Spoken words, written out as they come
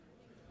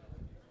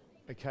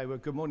Okay, well,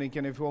 good morning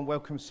again, everyone.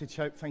 Welcome to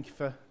City Hope. Thank you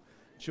for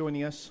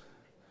joining us.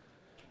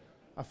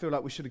 I feel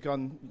like we should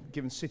have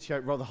given City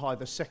Hope Rotherhithe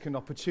the second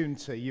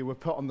opportunity. You were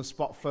put on the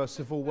spot first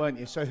of all, weren't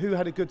you? So who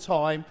had a good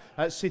time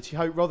at City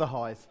Hope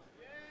Rotherhithe?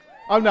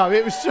 Oh, no,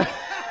 it was just...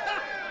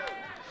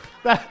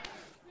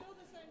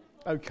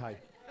 Okay.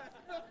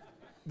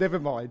 Never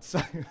mind.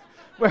 So,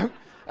 well,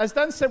 as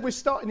Dan said, we're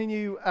starting a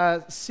new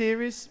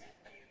series,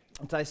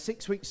 a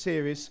 6-week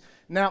series.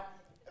 Now,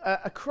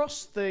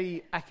 across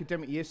the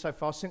academic year so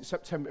far, since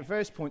September, at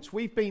various points,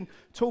 we've been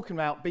talking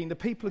about being the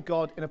people of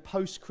God in a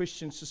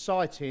post-Christian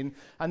society.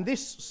 And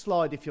this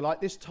slide, if you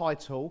like, this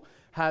title,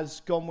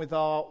 has gone with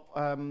our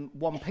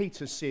 1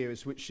 Peter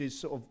series, which is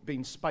sort of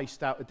been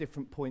spaced out at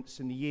different points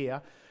in the year,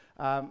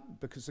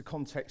 because the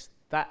context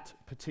that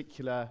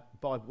particular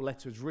Bible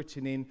letter is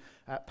written in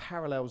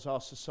parallels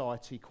our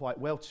society quite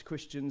well to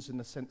Christians, in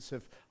the sense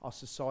of our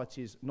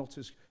society is not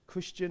as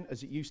Christian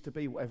as it used to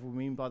be, whatever we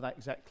mean by that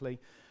exactly.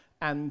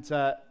 And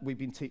we've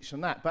been teaching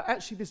on that. But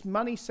actually this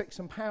Money, Sex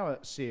and Power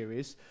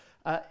series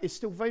is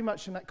still very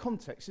much in that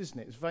context, isn't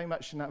it? It's very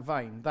much in that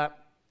vein, that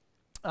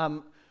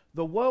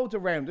the world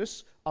around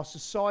us, our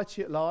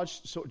society at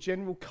large, sort of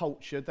general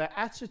culture, their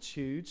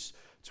attitudes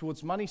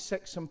towards money,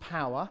 sex and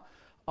power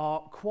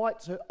are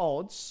quite at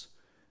odds.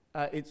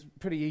 It's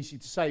pretty easy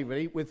to say,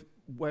 really, with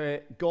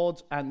where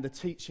God and the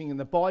teaching in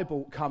the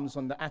Bible comes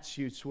on the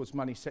attitude towards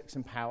money, sex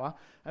and power.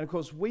 And of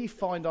course, we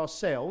find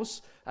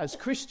ourselves as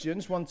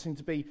Christians wanting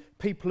to be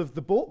people of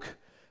the book,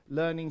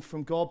 learning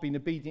from God, being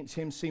obedient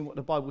to Him, seeing what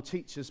the Bible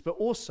teaches, but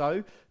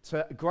also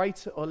to a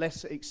greater or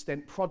lesser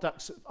extent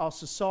products of our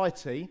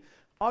society,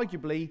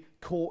 arguably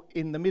caught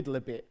in the middle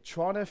a bit,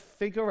 trying to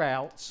figure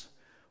out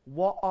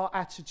what our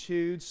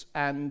attitudes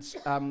and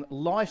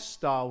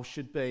lifestyle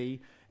should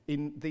be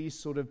in these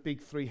sort of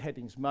big 3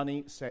 headings: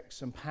 money,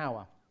 sex and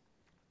power.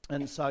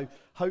 And so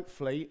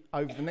hopefully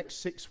over the next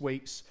 6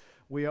 weeks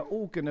we are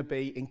all going to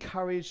be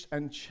encouraged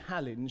and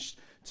challenged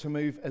to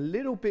move a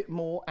little bit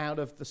more out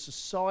of the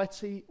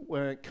society,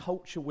 where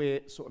culture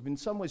we're sort of in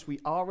some ways we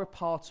are a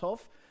part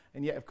of,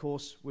 and yet of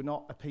course we're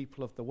not a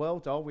people of the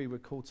world, are we? We're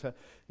called to,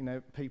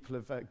 people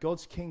of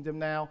God's kingdom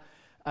now.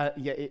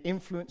 Yet it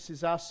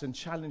influences us and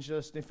challenges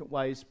us in different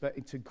ways,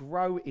 but to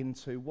grow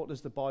into, what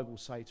does the Bible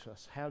say to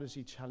us? How does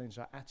He challenge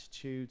our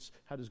attitudes?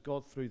 How does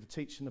God, through the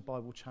teaching of the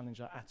Bible, challenge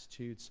our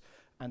attitudes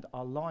and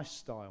our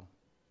lifestyle?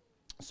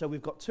 So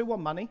we've got 2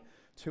 on money,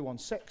 2 on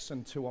sex,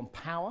 and 2 on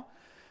power.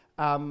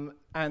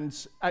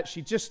 And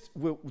actually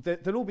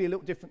they'll all be a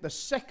little different. The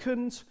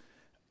second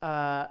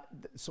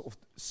sort of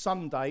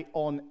Sunday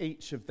on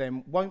each of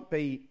them won't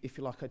be, if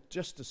you like,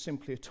 just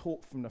simply a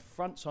talk from the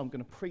front. So I'm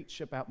going to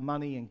preach about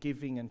money and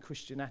giving and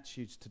Christian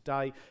attitudes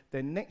today.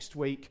 Then next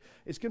week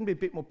it's going to be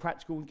a bit more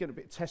practical. We'll get a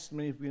bit of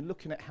testimony. We're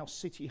looking at how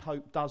City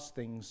Hope does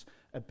things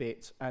a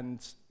bit,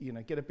 and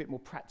get a bit more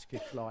practical,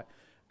 if you like.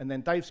 And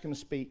then Dave's going to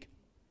speak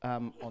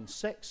on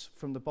sex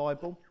from the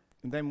Bible.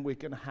 And then we're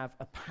going to have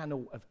a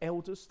panel of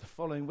elders the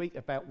following week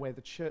about where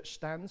the church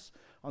stands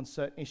on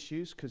certain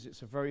issues, because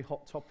it's a very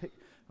hot topic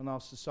in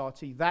our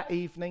society. That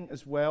evening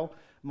as well,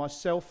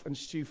 myself and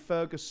Stu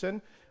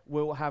Ferguson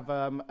will have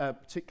a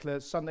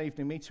particular Sunday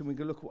evening meeting. We're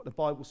going to look at what the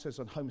Bible says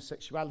on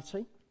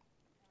homosexuality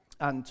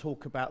and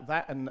talk about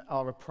that and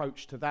our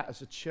approach to that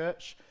as a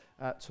church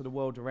to the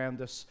world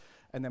around us.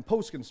 And then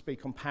Paul's going to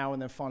speak on power,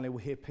 and then finally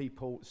we'll hear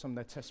some of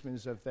their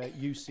testimonies of their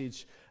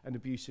usage and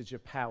abusage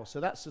of power.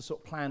 So that's the sort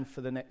of plan for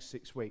the next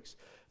 6 weeks.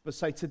 But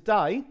say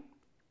today,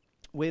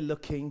 we're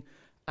looking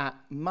at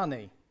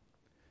money.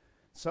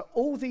 So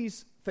all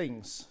these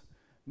things,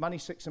 money,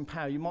 sex and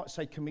power, you might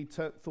say can be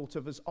thought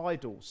of as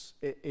idols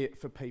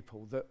for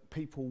people, that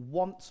people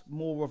want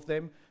more of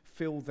them,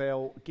 feel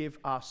they'll give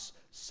us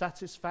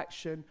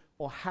satisfaction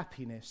or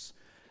happiness.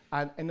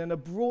 And in a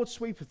broad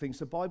sweep of things,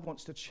 the Bible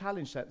wants to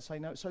challenge that and say,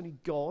 no, it's only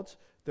God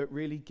that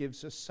really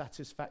gives us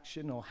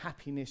satisfaction or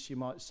happiness, you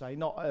might say.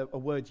 Not a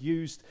word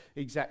used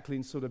exactly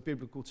in sort of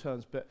biblical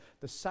terms, but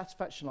the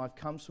satisfaction life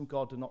comes from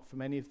God and not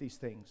from any of these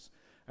things.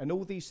 And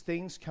all these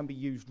things can be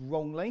used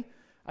wrongly.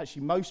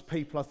 Actually, most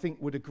people, I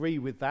think, would agree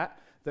with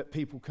that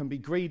people can be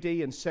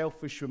greedy and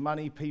selfish with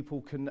money. People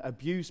can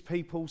abuse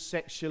people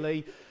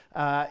sexually.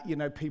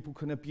 People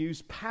can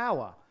abuse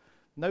power.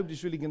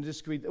 Nobody's really going to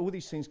disagree that all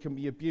these things can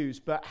be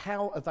abused, but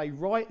how are they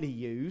rightly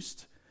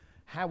used?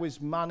 How is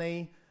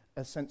money,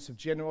 a sense of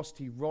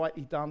generosity,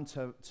 rightly done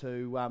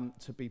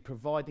to be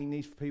providing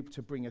these for people,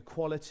 to bring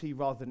equality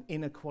rather than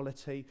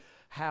inequality?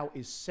 How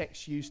is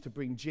sex used to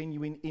bring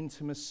genuine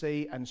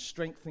intimacy and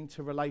strengthening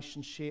to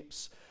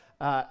relationships?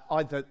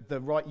 Either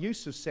the right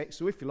use of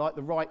sex, or if you like,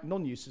 the right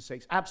non-use of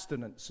sex,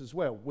 abstinence as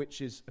well,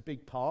 which is a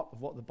big part of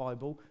what the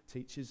Bible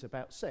teaches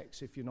about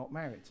sex if you're not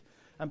married.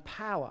 And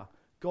power.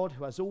 God,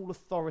 who has all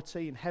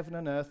authority in heaven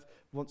and earth,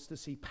 wants to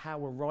see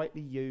power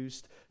rightly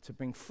used to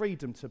bring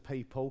freedom to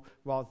people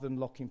rather than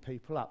locking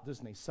people up,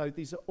 doesn't he? So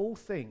these are all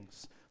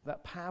things,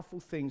 that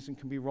powerful things, and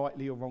can be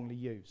rightly or wrongly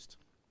used.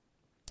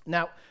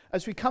 Now,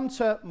 as we come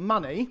to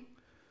money,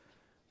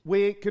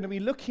 we're going to be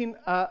looking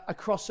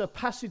across a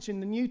passage in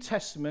the New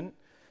Testament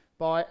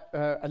by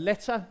a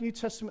letter, New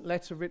Testament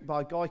letter written by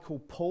a guy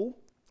called Paul,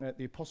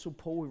 the Apostle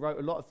Paul, who wrote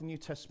a lot of the New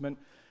Testament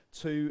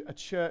to a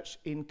church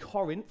in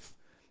Corinth.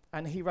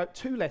 And he wrote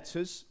 2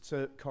 letters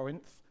to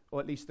Corinth,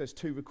 or at least there's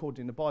 2 recorded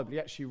in the Bible. He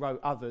actually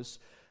wrote others.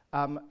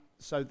 In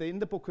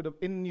the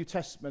New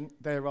Testament,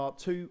 there are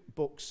 2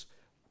 books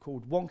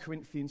called 1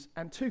 Corinthians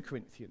and 2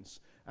 Corinthians.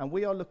 And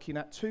we are looking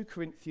at 2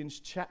 Corinthians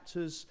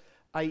chapters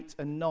 8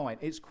 and 9.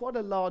 It's quite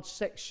a large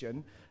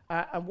section.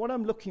 And what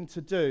I'm looking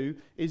to do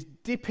is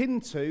dip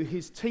into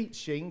his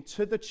teaching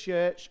to the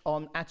church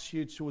on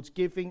attitude towards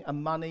giving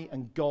and money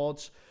and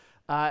God,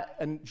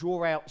 and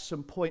draw out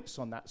some points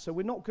on that. So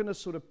we're not going to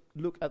sort of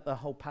look at the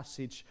whole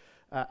passage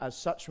as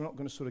such. We're not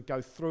going to sort of go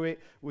through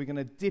it. We're going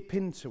to dip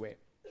into it.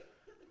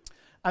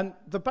 And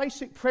the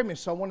basic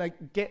premise I want to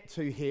get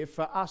to here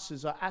for us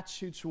as our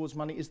attitude towards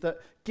money is that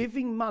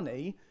giving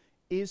money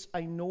is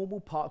a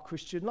normal part of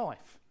Christian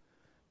life.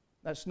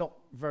 That's not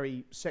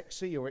very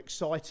sexy or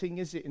exciting,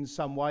 is it, in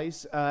some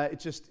ways?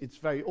 It's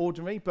very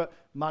ordinary, but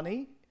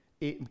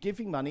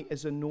giving money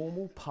is a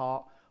normal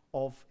part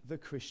of the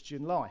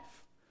Christian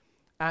life.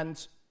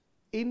 And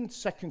in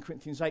 2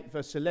 Corinthians 8,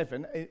 verse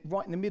 11,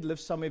 right in the middle of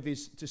some of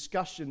his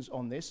discussions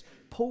on this,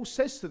 Paul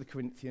says to the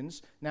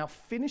Corinthians, now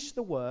finish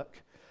the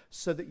work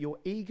so that your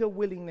eager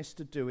willingness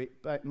to do it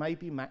may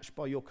be matched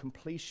by your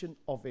completion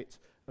of it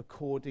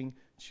according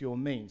to your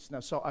means.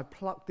 Now, so I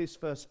plucked this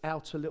verse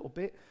out a little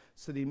bit.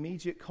 So the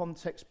immediate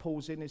context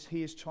Paul's in is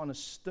he is trying to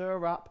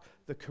stir up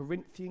the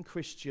Corinthian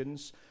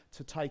Christians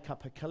to take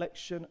up a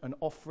collection, an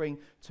offering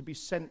to be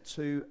sent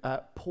to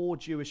poor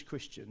Jewish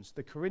Christians.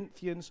 The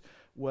Corinthians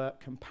were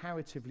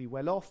comparatively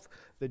well off.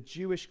 The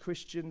Jewish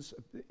Christians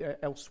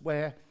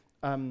elsewhere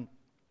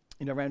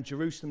around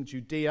Jerusalem,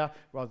 Judea,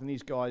 rather than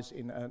these guys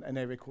in an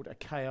area called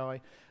Achaia,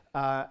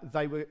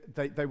 they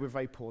were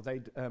very poor.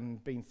 They'd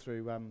been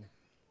through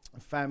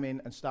famine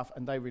and stuff,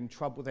 and they were in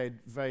trouble. They had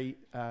very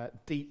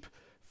deep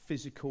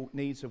physical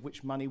needs of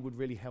which money would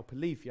really help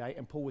alleviate,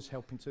 and Paul was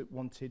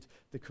wanted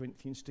the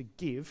Corinthians to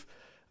give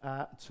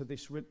to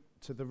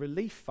the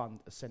relief fund,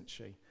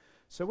 essentially.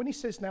 So when he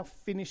says now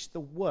finish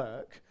the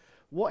work,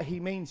 what he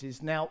means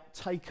is now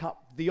take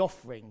up the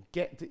offering.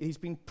 He's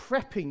been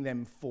prepping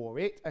them for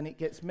it, and it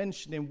gets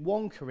mentioned in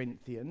 1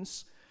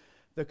 Corinthians.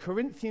 The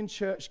Corinthian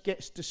church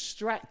gets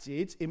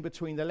distracted in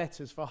between the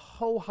letters for a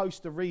whole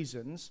host of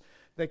reasons.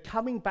 They're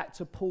coming back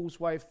to Paul's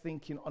way of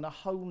thinking on a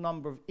whole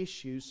number of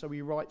issues, so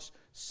he writes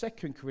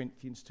 2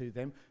 Corinthians to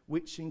them,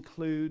 which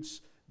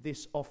includes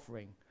this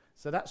offering.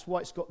 So that's why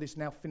it's got this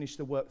now finish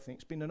the work thing.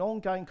 It's been an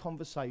ongoing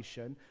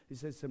conversation. He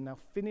says to them, now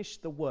finish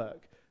the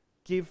work.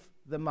 Give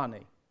the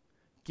money.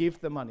 Give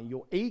the money.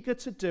 You're eager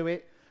to do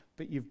it,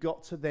 but you've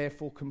got to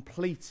therefore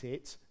complete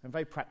it, and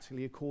very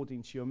practically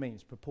according to your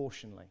means,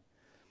 proportionally.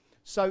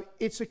 So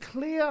it's a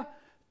clear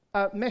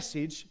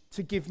message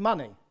to give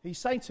money. He's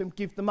saying to them,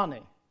 give the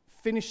money.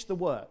 Finish the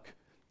work.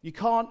 You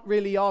can't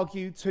really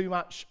argue too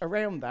much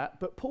around that,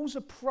 but Paul's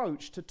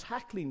approach to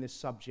tackling this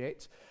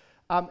subject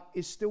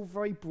is still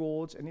very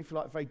broad and, if you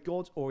like, very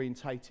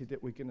God-orientated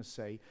that we're going to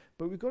see.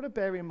 But we've got to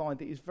bear in mind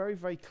that it's very,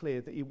 very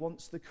clear that he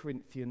wants the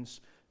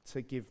Corinthians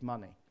to give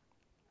money.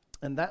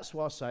 And that's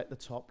why I say at the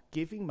top,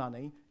 giving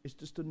money is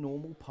just a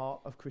normal part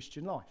of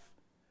Christian life.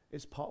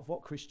 It's part of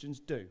what Christians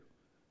do.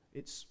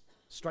 It's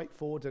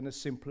straightforward and as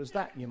simple as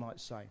that, you might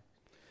say.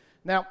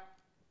 Now,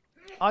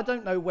 I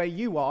don't know where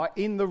you are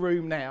in the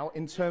room now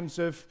in terms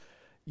of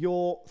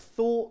your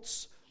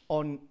thoughts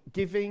on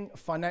giving,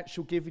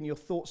 financial giving, your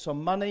thoughts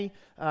on money,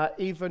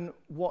 even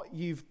what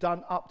you've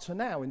done up to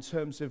now in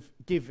terms of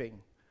giving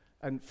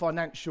and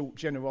financial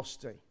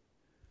generosity.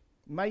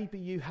 Maybe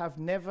you have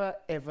never,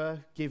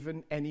 ever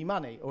given any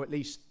money, or at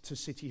least to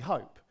City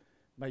Hope.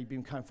 Maybe you've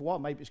been coming for a while.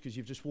 Maybe it's because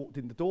you've just walked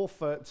in the door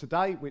for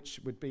today, which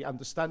would be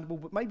understandable,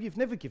 but maybe you've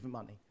never given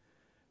money.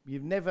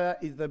 You've never,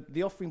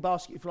 the offering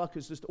basket, if you like,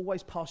 has just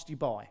always passed you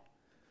by.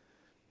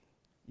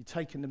 You've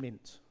taken the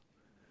mint.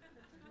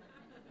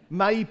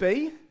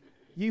 Maybe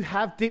you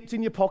have dipped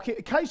in your pocket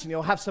occasionally,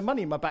 or have some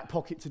money in my back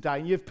pocket today,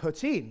 and you've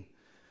put in.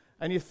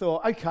 And you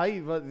thought,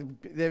 okay, well,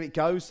 there it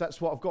goes. That's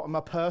what I've got in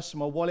my purse,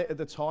 my wallet at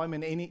the time,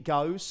 and in it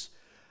goes.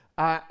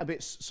 A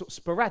bit sort of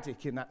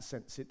sporadic in that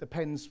sense. It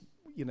depends,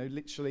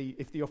 literally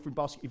if the offering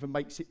basket even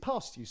makes it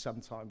past you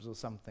sometimes or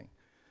something.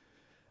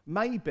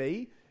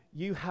 Maybe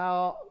you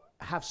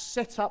have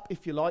set up,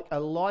 if you like, a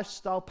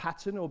lifestyle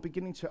pattern or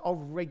beginning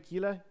of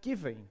regular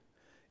giving.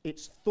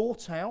 It's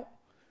thought out.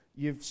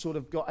 You've sort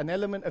of got an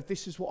element of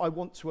this is what I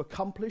want to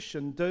accomplish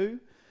and do.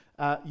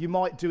 You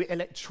might do it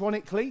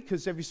electronically,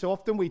 because every so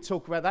often we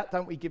talk about that,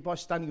 don't we? Give by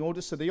standing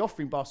order, so the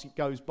offering basket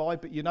goes by,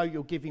 but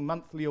you're giving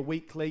monthly or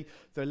weekly,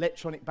 the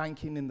electronic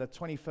banking in the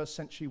 21st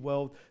century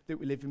world that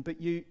we live in,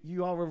 but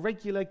you are a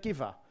regular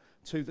giver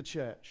to the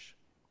church.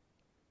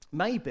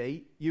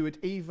 Maybe you would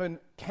even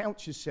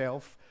count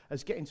yourself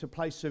as getting to a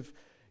place of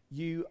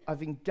you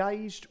have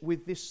engaged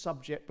with this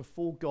subject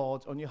before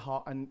God on your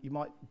heart, and you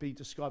might be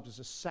described as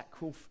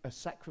a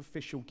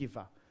sacrificial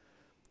giver.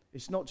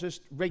 It's not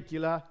just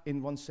regular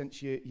in one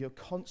sense. You're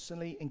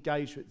constantly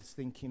engaged with this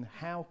thinking,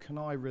 how can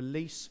I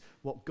release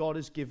what God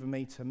has given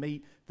me to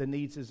meet the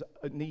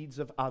needs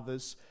of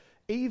others,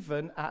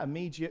 even at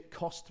immediate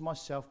cost to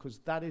myself, because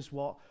that is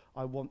what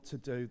I want to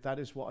do. That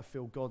is what I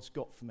feel God's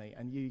got for me.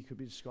 And you could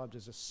be described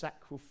as a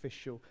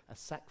sacrificial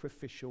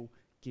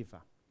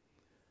giver.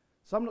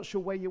 So I'm not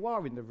sure where you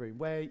are in the room,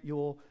 where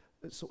your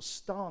sort of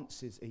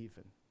stance is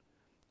even,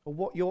 or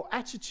what your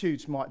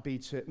attitudes might be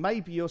to it.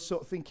 Maybe you're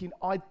sort of thinking,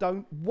 I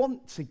don't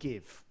want to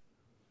give.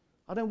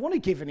 I don't want to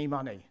give any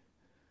money.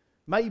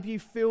 Maybe you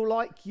feel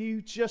like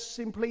you just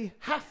simply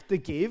have to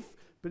give,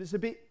 but it's a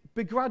bit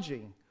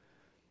begrudging.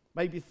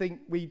 Maybe you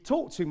think we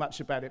talk too much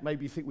about it.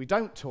 Maybe you think we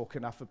don't talk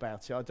enough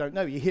about it. I don't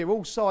know. You hear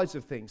all sides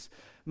of things.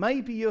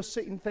 Maybe you're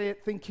sitting there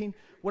thinking,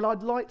 well,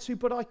 I'd like to,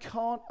 but I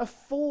can't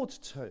afford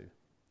to.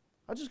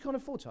 I just can't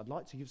afford to. I'd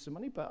like to give some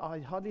money, but I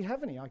hardly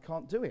have any. I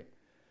can't do it.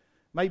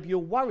 Maybe you're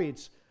worried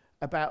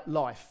about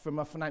life from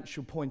a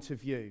financial point of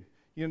view.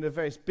 You know, the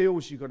various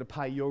bills you've got to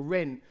pay, your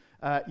rent,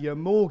 your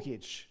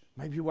mortgage.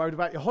 Maybe you're worried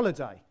about your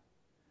holiday.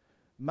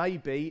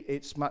 Maybe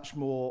it's much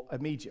more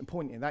immediate and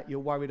pointing that you're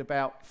worried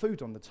about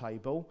food on the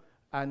table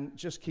and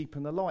just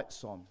keeping the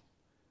lights on.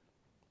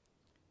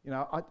 You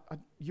know,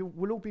 you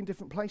will all be in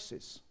different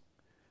places.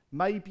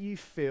 Maybe you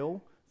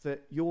feel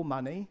that your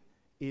money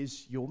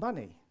is your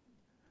money.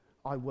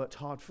 I worked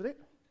hard for it.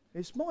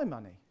 It's my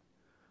money.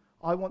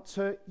 I want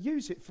to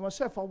use it for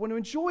myself. I want to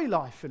enjoy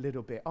life a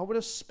little bit. I want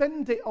to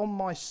spend it on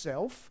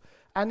myself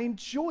and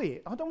enjoy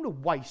it. I don't want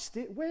to waste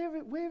it.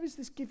 Where is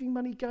this giving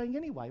money going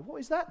anyway? What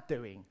is that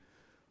doing?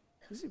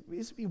 Is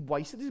it being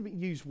wasted? Is it being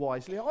used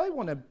wisely? I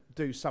want to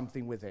do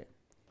something with it.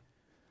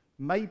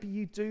 Maybe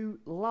you do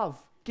love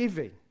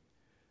giving.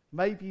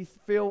 Maybe you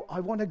feel, I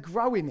want to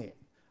grow in it.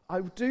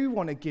 I do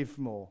want to give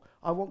more.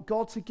 I want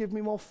God to give me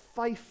more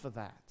faith for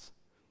that.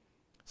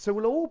 So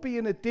we'll all be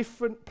in a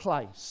different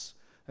place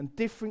and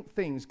different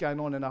things going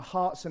on in our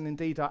hearts and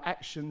indeed our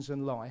actions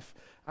and life.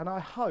 And I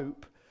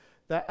hope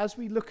that as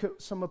we look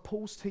at some of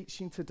Paul's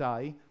teaching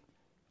today,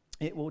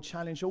 it will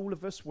challenge all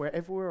of us,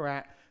 wherever we're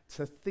at,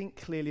 to think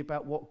clearly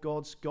about what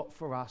God's got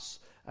for us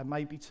and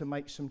maybe to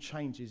make some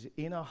changes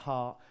in our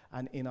heart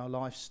and in our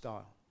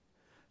lifestyle,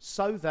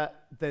 so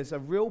that there's a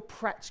real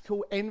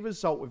practical end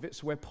result with it.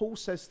 So where Paul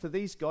says to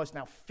these guys,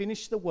 now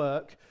finish the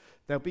work,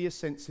 there'll be a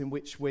sense in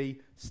which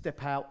we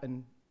step out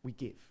and we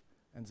give.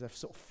 And they've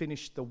sort of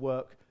finished the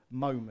work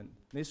moment.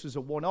 And this was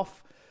a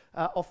one-off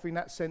offering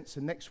that sense.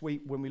 And next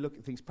week, when we look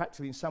at things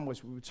practically, in some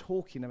ways, we were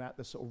talking about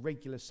the sort of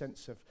regular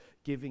sense of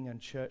giving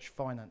and church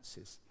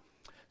finances.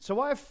 So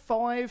I have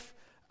 5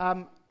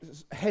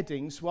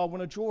 headings where I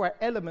want to draw out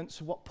elements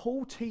of what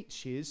Paul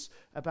teaches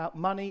about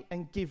money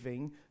and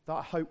giving that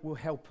I hope will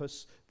help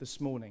us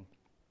this morning.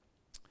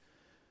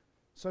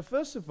 So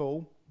first of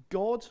all,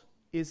 God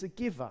is a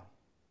giver.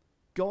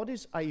 God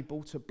is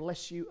able to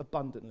bless you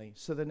abundantly,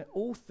 so that in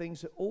all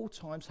things, at all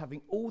times,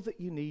 having all that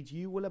you need,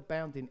 you will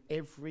abound in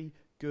every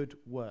good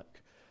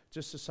work.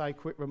 Just to say,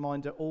 quick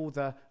reminder,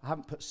 I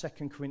haven't put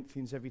 2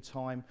 Corinthians every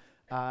time,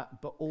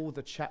 but all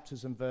the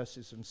chapters and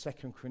verses from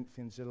 2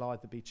 Corinthians will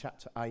either be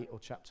chapter 8 or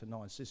chapter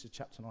 9. So this is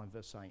chapter 9,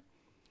 verse 8.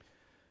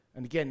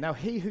 And again, now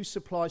he who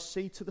supplies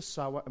seed to the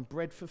sower and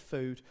bread for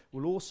food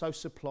will also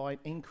supply and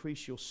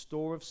increase your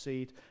store of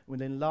seed and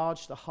will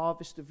enlarge the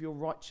harvest of your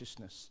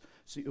righteousness,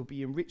 so that you'll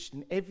be enriched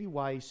in every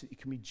way, so that you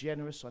can be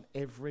generous on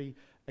every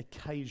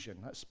occasion.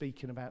 That's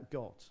speaking about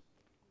God.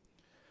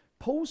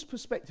 Paul's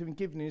perspective in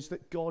giving is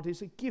that God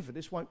is a giver.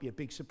 This won't be a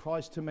big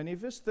surprise to many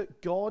of us,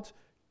 that God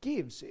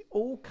gives. It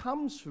all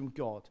comes from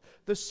God.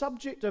 The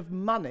subject of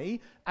money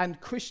and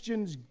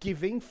Christians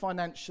giving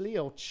financially,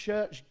 or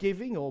church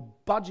giving, or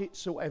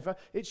budgets or whatever,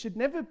 it should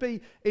never be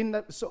in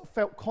the sort of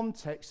felt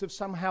context of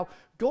somehow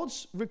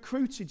God's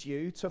recruited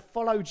you to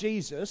follow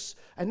Jesus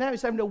and now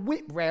he's having a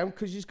whip round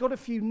because he's got a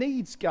few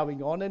needs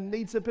going on and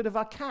needs a bit of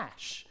our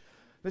cash.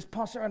 Let's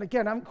pass it around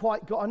again. I haven't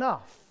quite got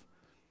enough.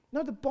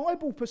 No, the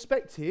Bible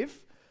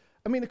perspective,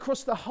 I mean,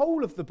 across the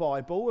whole of the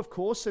Bible, of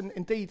course, and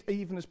indeed,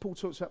 even as Paul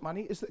talks about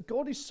money, is that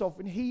God is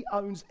sovereign. He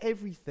owns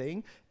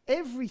everything.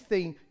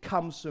 Everything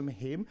comes from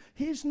him.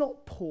 He is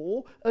not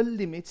poor or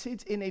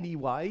limited in any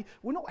way.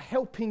 We're not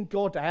helping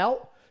God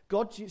out.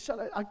 God,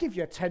 I'll give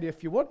you a tenner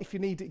if you want, if you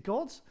need it,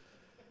 God.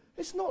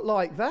 It's not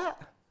like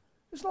that.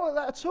 It's not like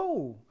that at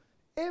all.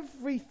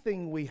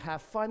 Everything we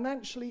have,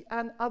 financially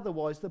and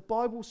otherwise, the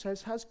Bible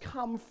says has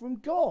come from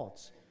God.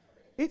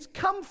 It's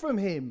come from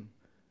him.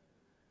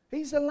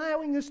 He's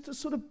allowing us to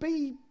sort of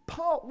be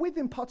part with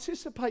him,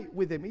 participate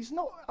with him. He's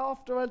not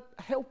after a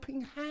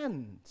helping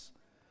hand.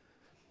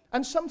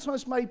 And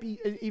sometimes maybe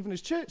even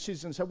as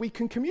churches and so we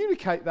can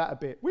communicate that a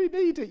bit. We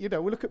need it,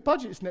 we'll look at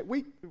budgets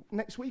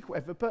next week,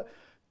 whatever. But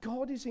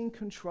God is in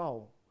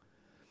control.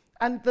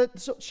 And the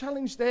sort of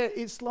challenge there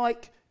is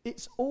like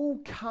it's all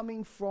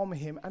coming from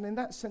him. And in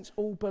that sense,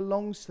 all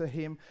belongs to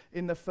him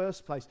in the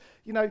first place.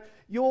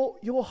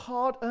 Your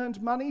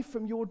hard-earned money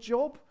from your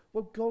job,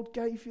 well, God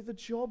gave you the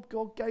job.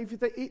 God gave you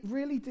that. It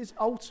really does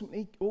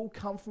ultimately all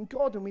come from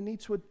God, and we need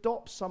to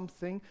adopt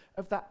something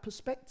of that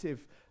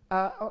perspective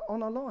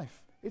on our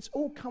life. It's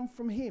all come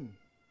from him.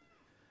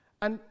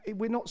 And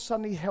we're not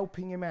suddenly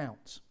helping him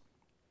out.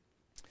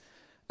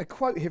 A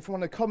quote here from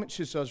one of the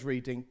commentaries I was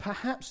reading: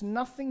 perhaps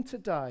nothing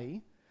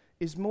today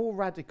is more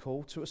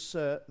radical to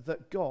assert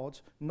that God,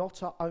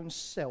 not our own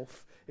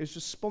self, is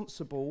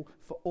responsible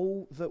for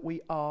all that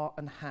we are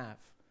and have.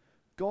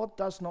 God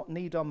does not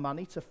need our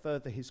money to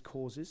further his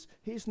causes.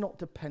 He is not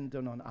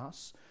dependent on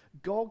us.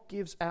 God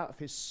gives out of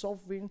his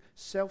sovereign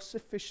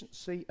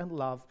self-sufficiency and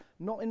love,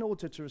 not in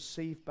order to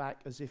receive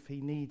back as if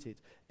he needed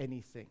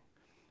anything.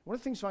 One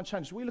of the things I find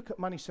challenging, we look at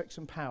money, sex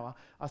and power,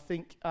 I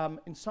think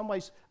in some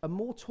ways a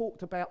more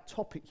talked about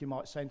topic, you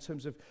might say, in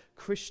terms of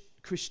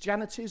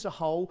Christianity as a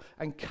whole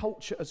and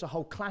culture as a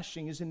whole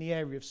clashing is in the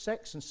area of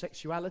sex and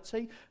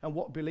sexuality and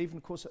what we believe. And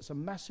of course, that's a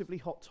massively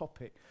hot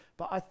topic.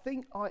 But I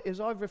think as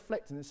I've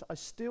reflected on this, I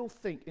still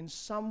think in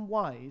some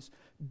ways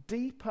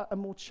deeper and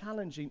more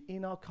challenging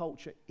in our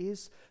culture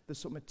is the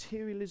sort of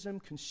materialism,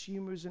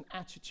 consumerism,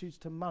 attitudes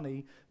to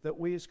money that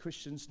we as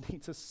Christians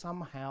need to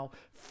somehow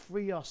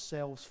free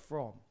ourselves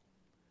from.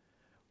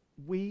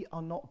 We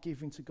are not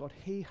giving to God.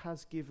 He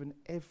has given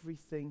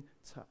everything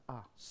to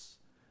us.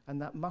 And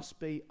that must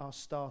be our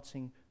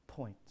starting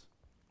point.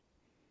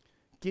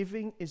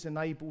 Giving is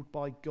enabled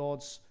by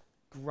God's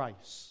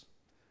grace.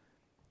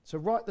 So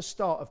right at the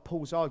start of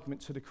Paul's argument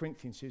to the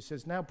Corinthians, he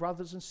says, now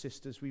brothers and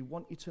sisters, we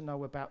want you to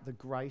know about the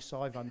grace,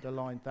 I've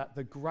underlined that,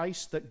 the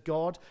grace that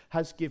God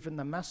has given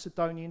the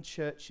Macedonian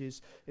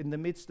churches in the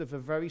midst of a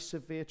very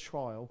severe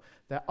trial.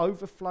 Their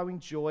overflowing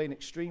joy and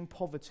extreme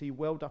poverty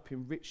welled up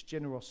in rich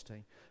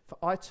generosity. For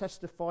I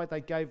testify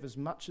they gave as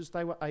much as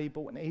they were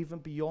able and even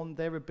beyond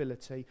their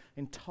ability,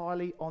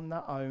 entirely on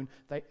their own.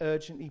 They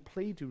urgently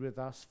pleaded with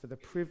us for the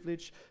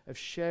privilege of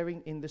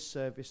sharing in the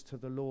service to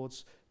the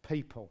Lord's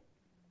people.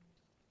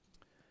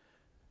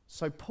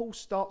 So Paul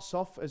starts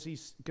off as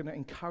he's going to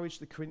encourage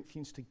the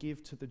Corinthians to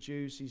give to the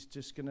Jews. He's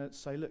just going to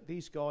say, look,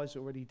 these guys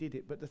already did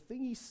it. But the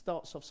thing he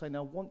starts off saying, I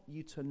want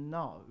you to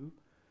know,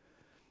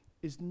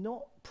 is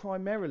not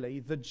primarily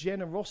the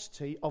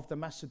generosity of the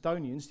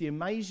Macedonians, the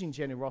amazing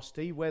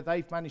generosity where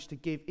they've managed to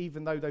give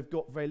even though they've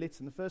got very little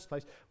in the first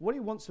place. What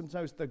he wants them to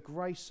know is the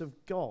grace of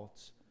God.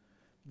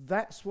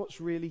 That's what's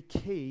really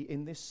key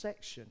in this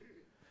section.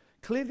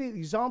 Clearly, the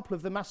example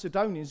of the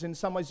Macedonians in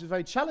some ways is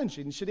very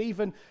challenging. It should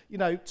even,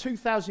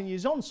 2,000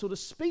 years on sort of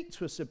speak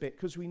to us a bit,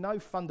 because we know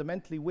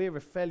fundamentally we're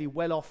a fairly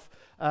well-off,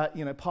 part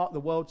of the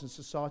world and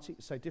society.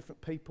 So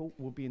different people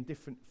will be in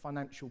different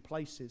financial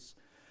places.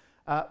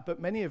 But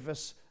many of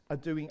us are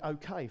doing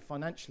okay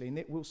financially, and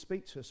it will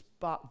speak to us.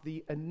 But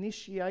the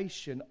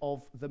initiation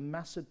of the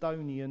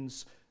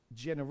Macedonians'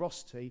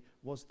 generosity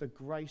was the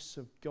grace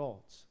of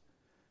God.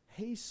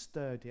 He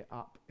stirred it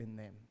up in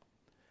them.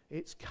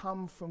 It's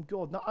come from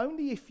God. Not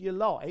only, if you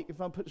like, if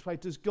I put it this way,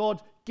 does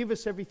God give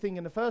us everything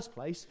in the first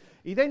place,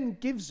 he then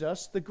gives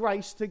us the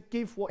grace to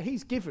give what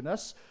he's given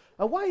us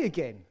away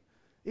again.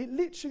 It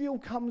literally all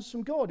comes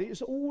from God.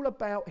 It's all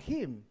about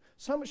him.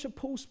 So much of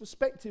Paul's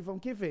perspective on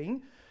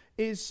giving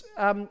is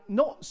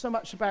not so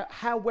much about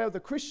how well the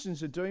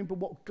Christians are doing, but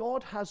what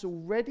God has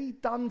already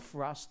done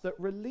for us that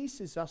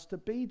releases us to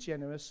be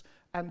generous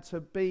and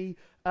to be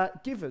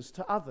givers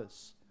to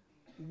others.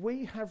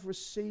 We have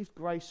received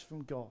grace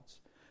from God.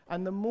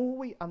 And the more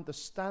we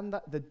understand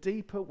that, the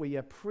deeper we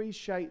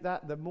appreciate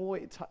that, the more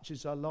it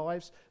touches our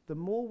lives, the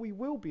more we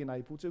will be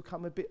enabled to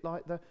become a bit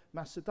like the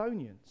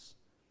Macedonians.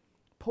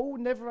 Paul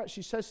never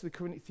actually says to the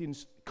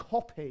Corinthians,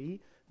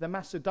 copy the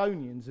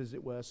Macedonians, as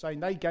it were, saying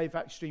they gave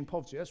extreme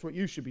poverty. That's what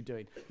you should be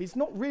doing. It's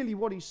not really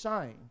what he's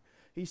saying.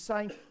 He's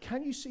saying,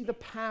 can you see the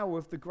power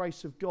of the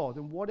grace of God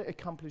and what it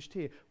accomplished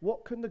here?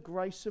 What can the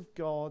grace of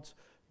God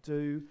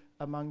do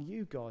among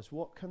you guys?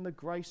 What can the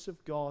grace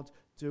of God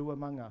do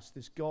among us?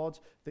 This God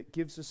that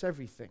gives us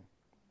everything.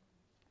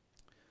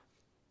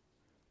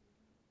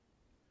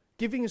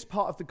 Giving is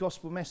part of the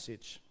gospel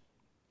message.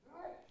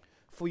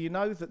 For you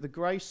know that the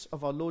grace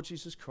of our Lord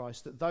Jesus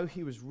Christ, that though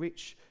he was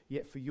rich,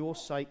 yet for your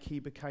sake he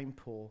became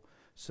poor,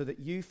 so that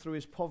you through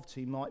his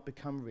poverty might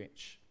become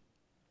rich.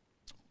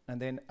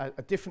 And then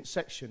a different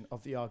section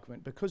of the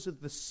argument. Because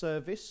of the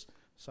service,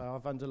 so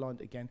I've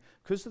underlined it again,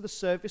 because of the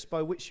service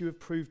by which you have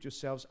proved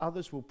yourselves,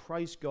 others will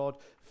praise God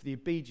for the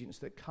obedience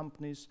that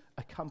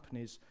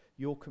accompanies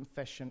your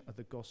confession of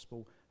the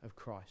gospel of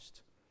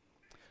Christ.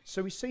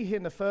 So we see here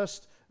in the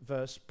first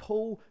verse,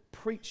 Paul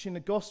preaching the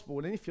gospel,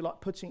 and if you like,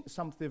 putting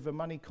something of a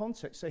money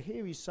context. So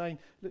here he's saying,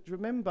 look,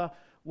 remember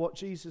what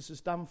Jesus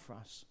has done for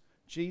us.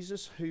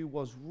 Jesus, who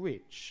was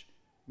rich,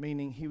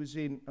 meaning he was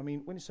when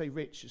you say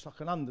rich, it's like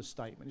an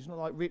understatement. He's not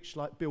like rich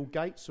like Bill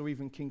Gates or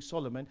even King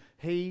Solomon.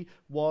 He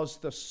was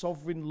the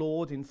sovereign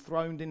Lord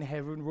enthroned in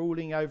heaven,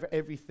 ruling over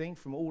everything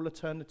from all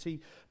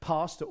eternity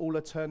past to all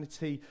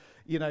eternity,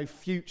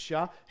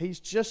 future.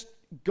 He's just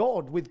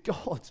God with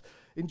God,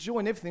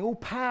 enjoying everything, all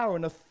power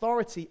and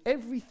authority.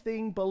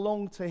 Everything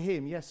belonged to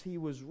him. Yes, he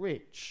was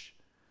rich.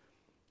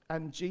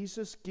 And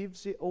Jesus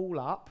gives it all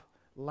up,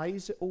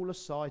 lays it all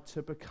aside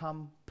to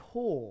become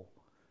poor.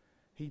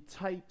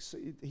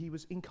 He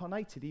was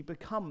incarnated. He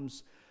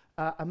becomes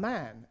a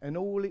man and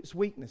all its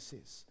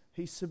weaknesses.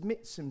 He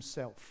submits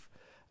himself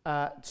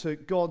to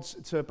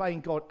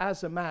obeying God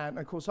as a man. And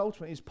of course,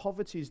 ultimately, his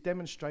poverty is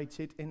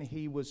demonstrated in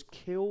he was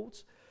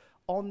killed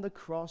on the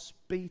cross,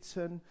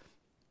 beaten,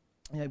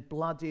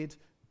 bloodied,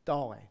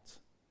 died.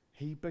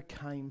 He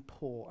became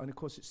poor. And of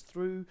course, it's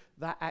through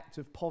that act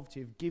of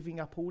poverty, of giving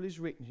up all his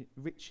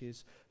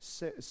riches,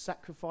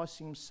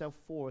 sacrificing himself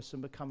for us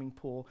and becoming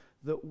poor,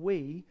 that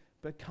we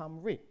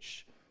become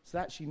rich. So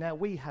actually now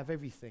we have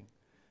everything.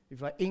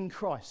 If like in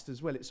Christ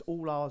as well, it's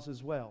all ours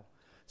as well.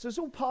 So it's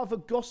all part of a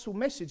gospel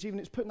message, even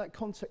it's put in that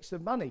context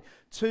of money.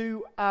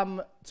 To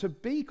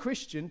be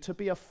Christian, to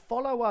be a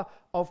follower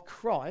of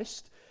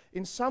Christ,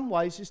 in some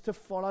ways is to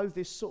follow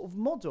this sort of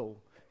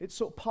model. It's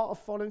sort of part of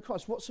following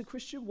Christ. What's a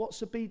Christian?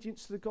 What's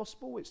obedience to the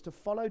gospel? It's to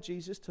follow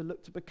Jesus, to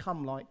look to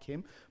become like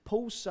him.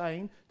 Paul's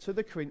saying to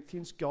the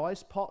Corinthians,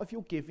 guys, part of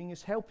your giving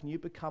is helping you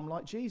become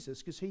like Jesus,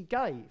 because he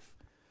gave.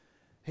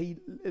 He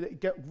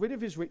got rid of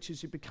his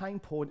riches, he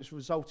became poor, and it's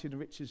resulted in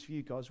riches for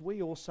you guys.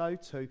 We also,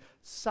 to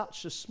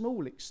such a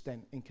small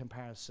extent in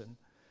comparison,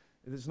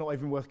 it's not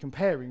even worth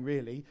comparing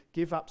really,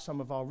 give up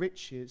some of our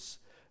riches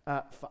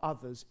for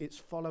others. It's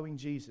following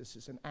Jesus.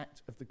 It's an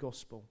act of the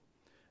gospel.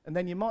 And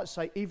then you might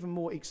say even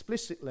more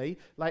explicitly,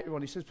 later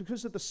on he says,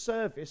 because of the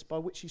service by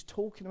which he's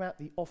talking about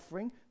the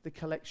offering, the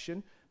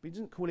collection, but he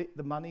doesn't call it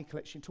the money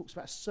collection, he talks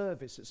about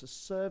service. It's a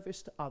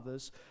service to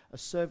others, a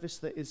service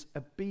that is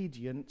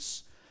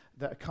obedience,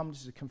 that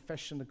accompanies the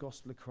confession of the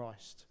gospel of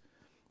Christ.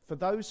 For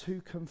those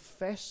who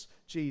confess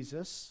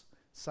Jesus,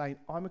 saying,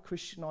 I'm a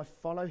Christian, I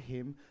follow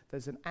him,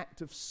 there's an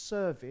act of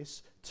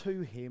service to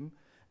him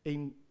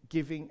in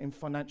giving, in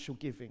financial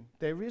giving.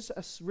 There is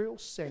a real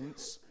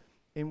sense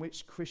in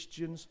which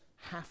Christians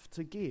have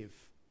to give.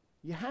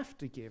 You have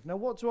to give. Now,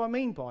 what do I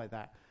mean by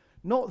that?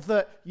 Not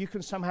that you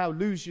can somehow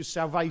lose your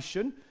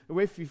salvation,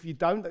 or if you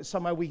don't, that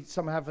somehow we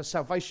have a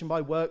salvation by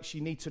works,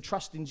 you need to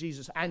trust in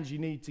Jesus and you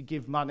need to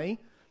give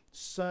money.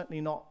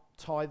 Certainly not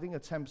tithing, a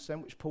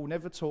 10%, which Paul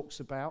never talks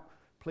about.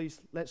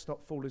 Please, let's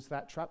not fall into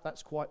that trap.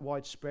 That's quite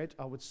widespread,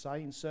 I would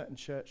say, in certain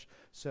church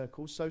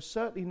circles. So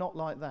certainly not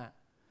like that.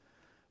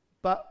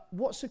 But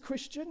what's a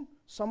Christian?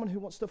 Someone who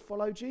wants to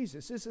follow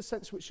Jesus. There's a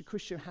sense in which a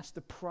Christian has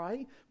to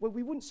pray. Well,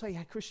 we wouldn't say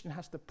a Christian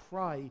has to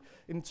pray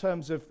in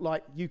terms of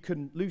like you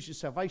can lose your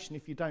salvation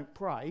if you don't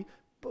pray.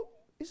 But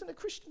isn't a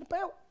Christian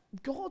about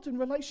God and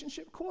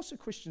relationship? Of course a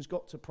Christian's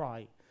got to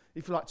pray.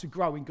 If you like to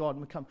grow in God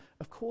and become.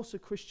 Of course a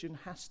Christian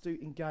has to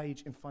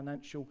engage in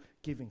financial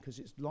giving because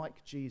it's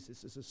like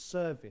Jesus as a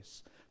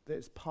service that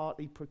is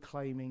partly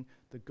proclaiming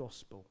the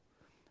gospel.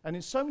 And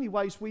in so many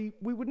ways, we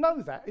would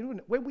know that.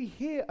 When we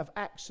hear of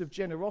acts of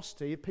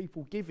generosity, of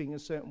people giving in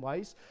certain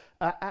ways,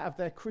 out of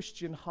their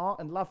Christian heart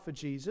and love for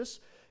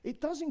Jesus,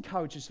 it does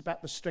encourage us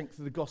about the strength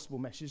of the gospel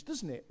message,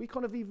 doesn't it? We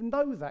kind of even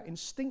know that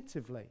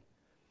instinctively.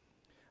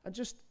 And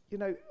just,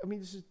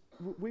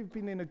 we've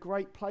been in a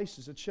great place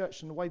as a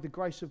church, and the way the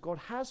grace of God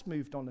has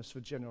moved on us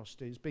for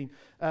generosity has been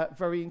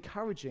very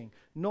encouraging.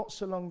 Not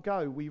so long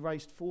ago, we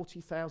raised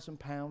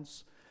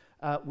 £40,000,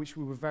 which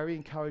we were very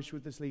encouraged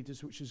with as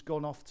leaders, which has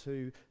gone off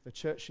to the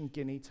church in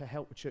Guinea to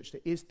help a church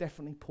that is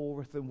definitely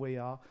poorer than we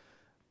are,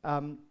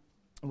 and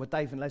where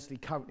Dave and Leslie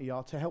currently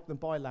are, to help them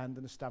buy land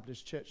and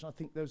establish church. And I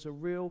think there's a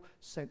real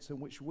sense in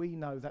which we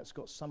know that's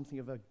got something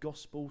of a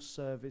gospel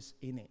service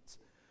in it.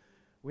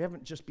 We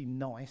haven't just been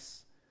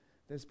nice.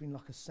 There's been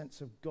like a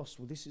sense of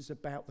gospel. This is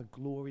about the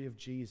glory of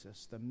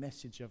Jesus, the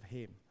message of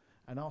him.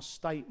 And our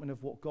statement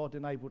of what God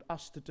enabled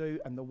us to do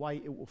and the way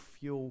it will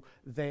fuel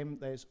them,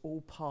 there's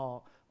all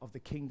part of the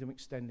kingdom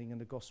extending and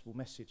the gospel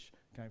message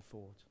going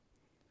forward.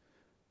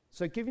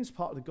 So giving is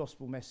part of the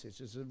gospel message.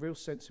 There's a real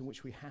sense in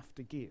which we have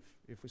to give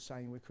if we're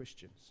saying we're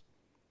Christians.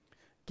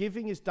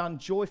 Giving is done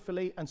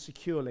joyfully and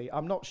securely.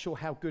 I'm not sure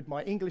how good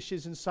my English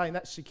is in saying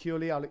that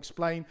securely. I'll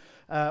explain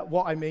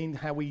what I mean,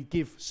 how we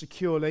give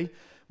securely.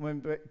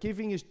 But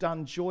giving is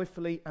done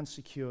joyfully and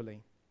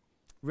securely.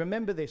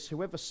 Remember this,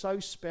 whoever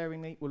sows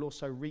sparingly will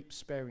also reap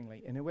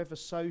sparingly, and whoever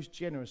sows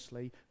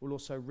generously will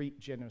also reap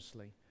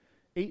generously.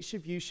 Each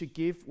of you should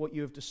give what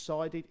you have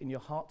decided in your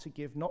heart to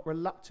give, not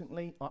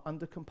reluctantly or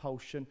under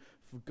compulsion,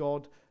 for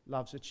God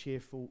loves a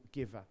cheerful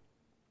giver.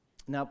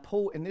 Now,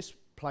 Paul, in this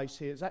place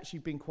here, has actually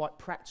been quite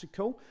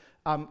practical,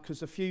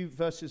 because a few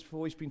verses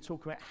before he's been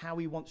talking about how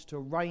he wants to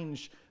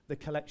arrange the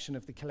collection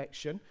of the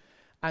collection.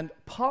 And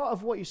part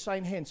of what he's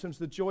saying here in terms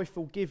of the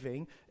joyful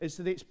giving is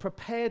that it's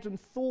prepared and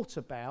thought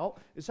about.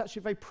 It's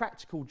actually a very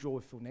practical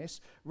joyfulness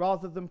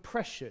rather than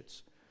pressured.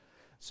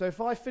 So if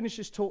I finish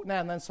this talk now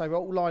and then say, well,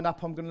 all line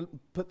up, I'm going to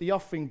put the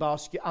offering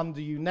basket under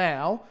you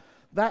now,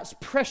 that's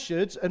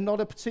pressured and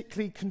not a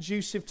particularly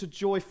conducive to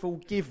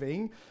joyful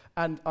giving.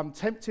 And I'm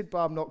tempted, but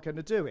I'm not going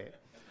to do it.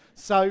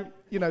 So,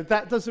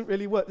 that doesn't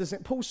really work, does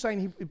it? Paul's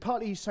saying,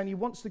 he's saying he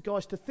wants the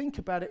guys to think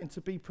about it and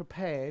to be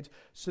prepared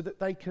so that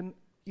they can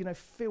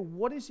feel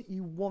what is it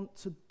you want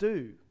to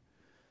do.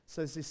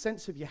 So there's this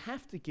sense of you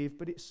have to give,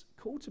 but it's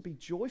called to be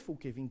joyful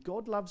giving.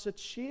 God loves a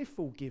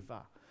cheerful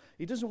giver.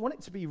 He doesn't want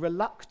it to be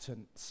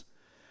reluctant.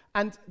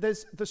 And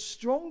the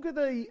stronger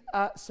the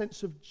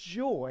sense of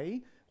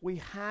joy we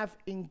have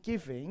in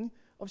giving,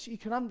 obviously you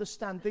can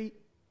understand the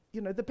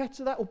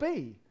better that will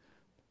be.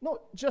 Not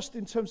just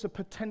in terms of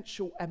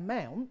potential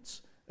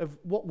amount of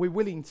what we're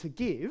willing to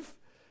give.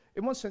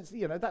 In one sense,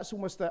 that's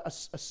almost a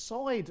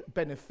side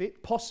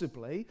benefit,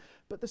 possibly,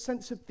 but the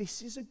sense of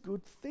this is a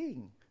good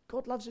thing.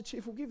 God loves a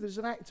cheerful giver. There's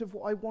an act of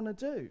what I want to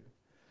do.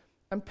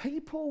 And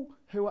people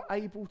who are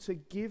able to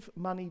give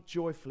money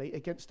joyfully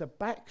against a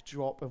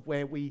backdrop of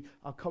where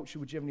our culture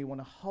would generally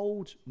want to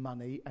hold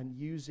money and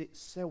use it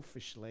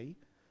selfishly,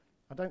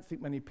 I don't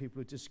think many people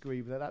would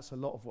disagree with that. That's a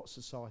lot of what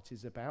society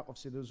is about.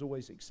 Obviously, there's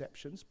always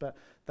exceptions, but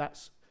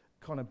that's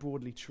kind of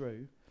broadly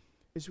true,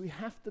 is we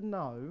have to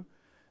know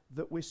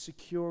that we're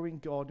secure in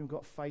God and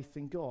got faith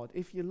in God.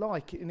 If you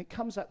like it, and it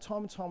comes out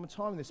time and time and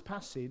time in this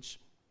passage,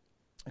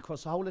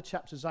 across the whole of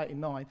chapters 8 and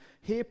 9,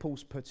 here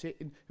Paul's put it,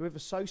 in whoever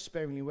sows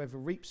sparingly, whoever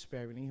reaps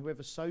sparingly,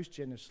 whoever sows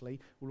generously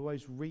will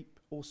always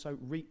also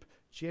reap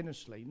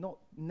generously. Not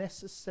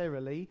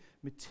necessarily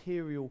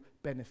material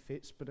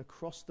benefits, but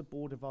across the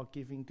board of our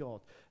giving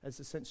God. As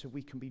a sense of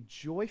we can be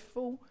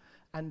joyful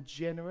and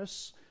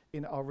generous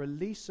in our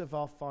release of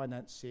our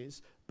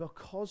finances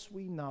because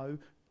we know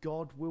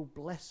God will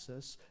bless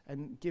us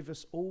and give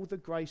us all the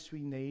grace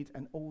we need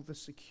and all the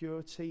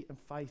security and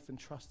faith and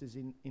trust is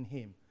in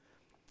Him.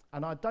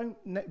 And I don't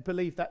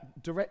believe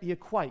that directly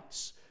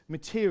equates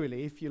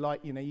materially. If you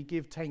like, you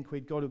give 10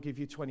 quid, God will give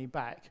you 20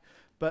 back.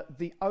 But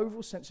the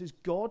overall sense is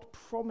God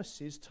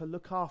promises to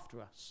look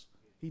after us.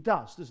 He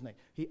does, doesn't he?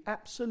 He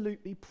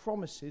absolutely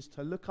promises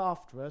to look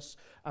after us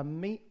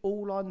and meet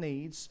all our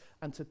needs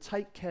and to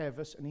take care of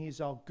us. And He is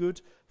our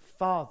good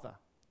Father.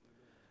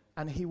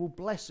 And He will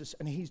bless us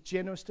and He's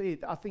generous to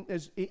it. I think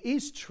it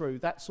is true,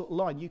 that sort of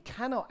line. You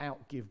cannot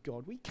outgive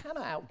God. We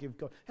cannot outgive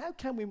God. How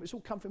can we? It's all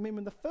come from Him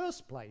in the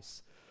first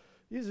place.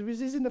 It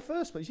is in the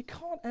first place. You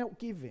can't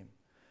outgive Him.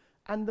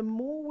 And the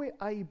more we're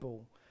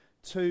able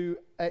to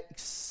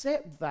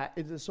accept that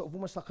as a sort of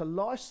almost like a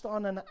lifestyle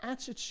and an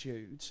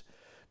attitude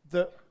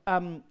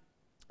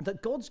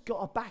that God's got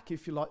our back,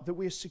 if you like, that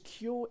we're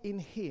secure in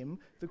Him,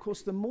 of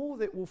course, the more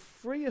that will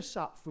free us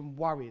up from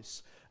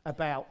worries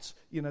about,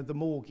 the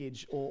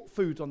mortgage or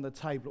food on the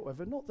table or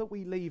whatever. Not that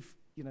we leave,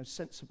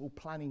 sensible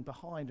planning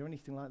behind or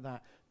anything like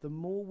that. The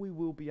more we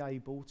will be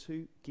able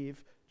to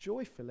give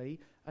joyfully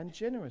and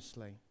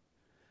generously.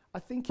 I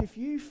think if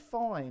you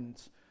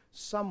find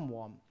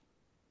someone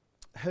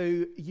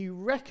who you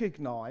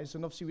recognise,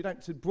 and obviously we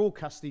don't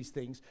broadcast these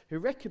things, who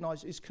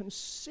recognise is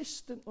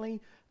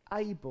consistently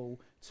able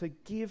to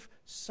give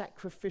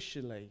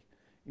sacrificially,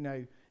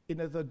 in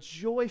the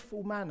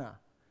joyful manner,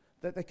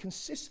 that they're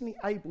consistently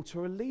able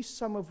to release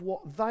some of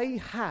what they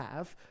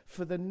have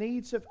for the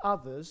needs of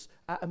others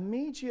at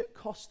immediate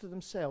cost to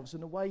themselves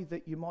in a way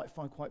that you might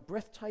find quite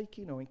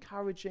breathtaking or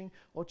encouraging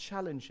or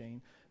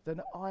challenging, then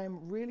I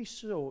am really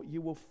sure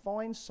you will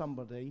find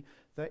somebody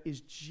that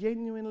is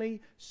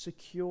genuinely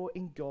secure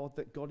in God,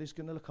 that God is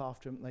going to look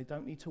after them, and they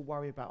don't need to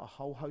worry about a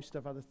whole host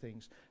of other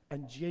things,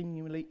 and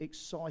genuinely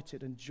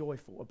excited and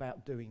joyful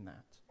about doing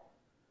that.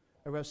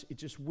 Or else it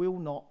just will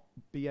not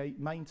be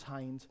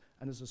maintained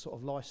and as a sort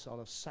of lifestyle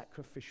of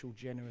sacrificial,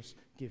 generous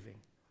giving.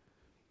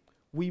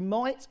 We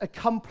might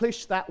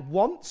accomplish that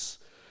once,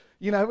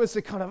 as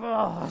a kind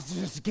of,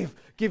 just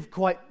give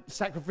quite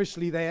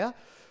sacrificially there.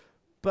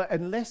 But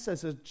unless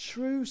there's a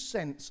true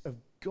sense of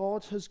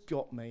God has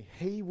got me,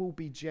 He will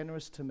be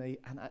generous to me,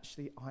 and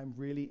actually I'm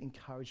really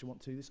encouraged to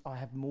want to do this. I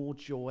have more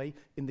joy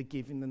in the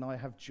giving than I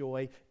have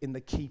joy in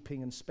the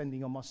keeping and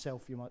spending on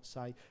myself, you might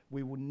say.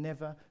 We will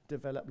never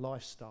develop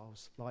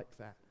lifestyles like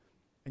that.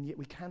 And yet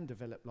we can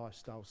develop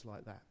lifestyles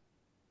like that.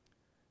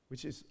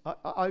 Which is,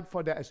 I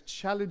find that as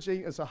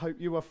challenging as I hope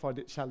you will find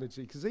it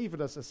challenging. Because even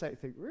as I say, I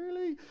think,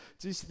 really?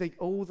 Do you think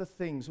all the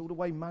things, all the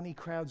way money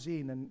crowds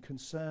in and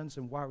concerns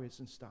and worries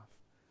and stuff?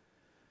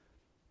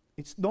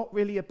 It's not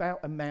really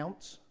about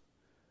amount.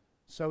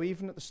 So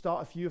even at the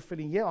start, if you're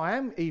feeling, I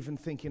am even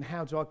thinking,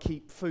 how do I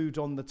keep food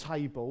on the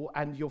table?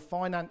 And your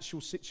financial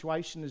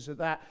situation is at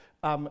that,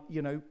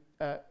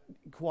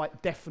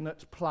 quite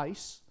definite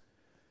place.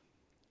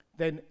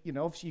 Then,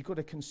 obviously you've got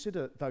to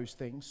consider those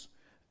things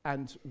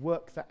and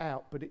work that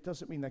out. But it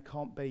doesn't mean there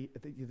can't be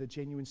the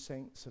genuine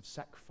sense of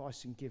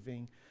sacrifice and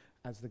giving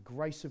as the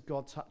grace of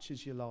God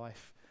touches your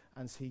life,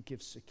 as He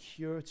gives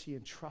security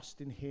and trust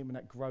in Him, and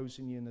that grows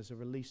in you, and there's a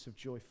release of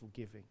joyful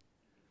giving.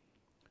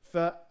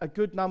 For a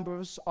good number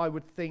of us, I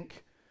would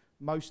think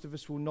most of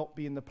us will not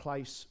be in the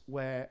place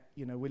where,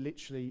 we're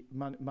literally,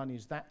 money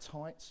is that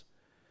tight.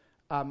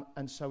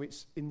 And so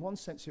it's, in one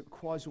sense, it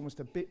requires almost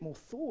a bit more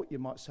thought, you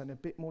might say, and a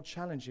bit more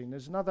challenging.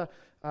 There's another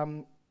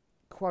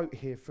quote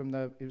here from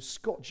it was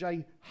Scott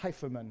J.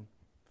 Hefferman,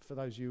 for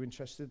those of you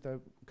interested,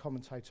 the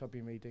commentator I've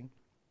been reading.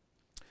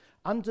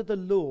 Under the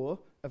law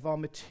of our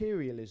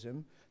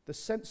materialism, the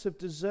sense of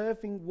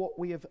deserving what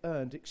we have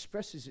earned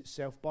expresses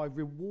itself by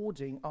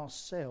rewarding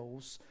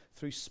ourselves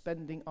through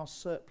spending our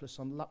surplus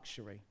on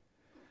luxury.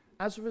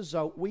 As a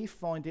result, we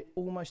find it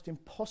almost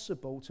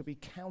impossible to be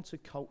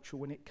countercultural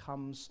when it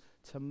comes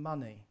to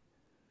money.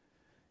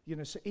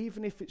 So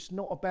even if it's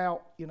not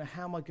about,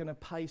 how am I going to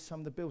pay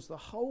some of the bills, the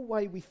whole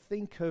way we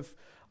think of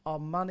our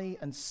money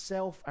and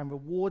self and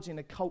rewards in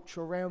a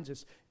culture around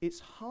us, it's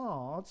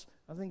hard.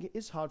 I think it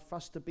is hard for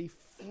us to be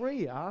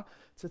freer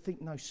to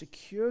think, no,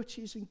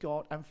 security is in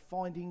God and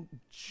finding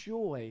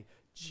joy,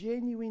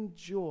 genuine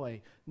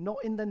joy, not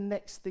in the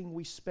next thing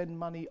we spend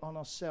money on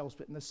ourselves,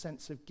 but in the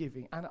sense of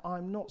giving. And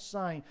I'm not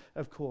saying,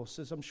 of course,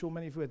 as I'm sure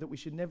many of you are, that we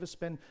should never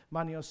spend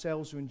money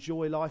ourselves or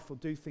enjoy life or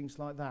do things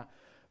like that.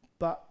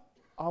 But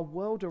our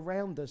world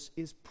around us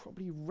is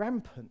probably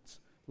rampant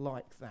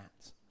like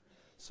that.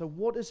 So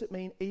what does it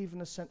mean, even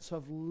a sense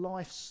of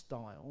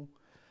lifestyle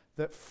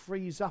that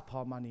frees up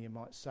our money, you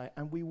might say?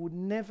 And we will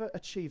never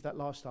achieve that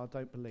lifestyle, I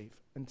don't believe,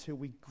 until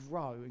we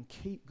grow and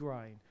keep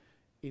growing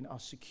in our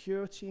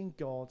security in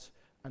God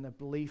and a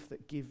belief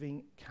that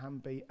giving can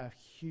be a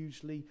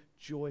hugely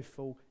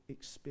joyful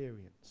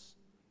experience.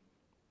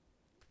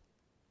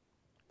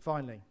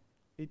 Finally,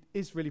 it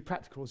is really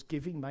practical, as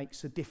giving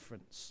makes a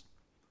difference.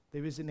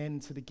 There is an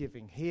end to the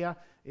giving. Here,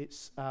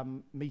 it's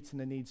meeting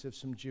the needs of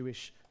some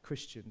Jewish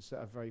Christians that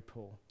are very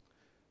poor.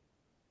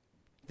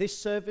 This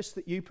service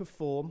that you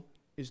perform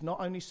is not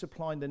only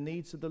supplying the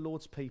needs of the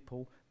Lord's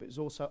people, but it's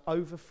also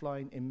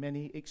overflowing in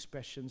many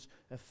expressions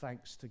of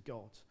thanks to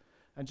God.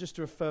 And just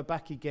to refer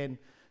back again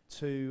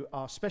to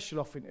our special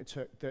offering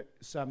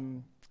that's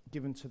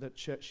given to the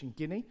church in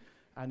Guinea,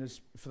 and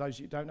as for those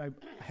who don't know,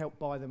 help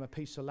buy them a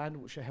piece of land,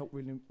 which will help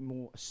really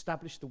more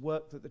establish the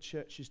work that the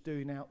church is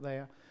doing out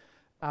there.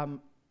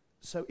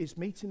 So it's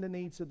meeting the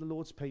needs of the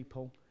Lord's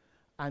people,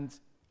 and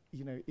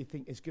you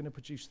think it's going to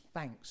produce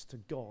thanks to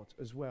God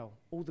as well.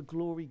 All the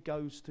glory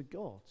goes to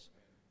God.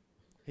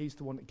 He's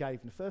the one that gave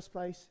in the first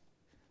place.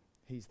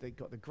 He's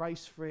got the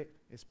grace for it.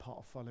 It's part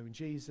of following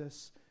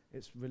Jesus.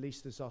 It's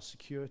released as our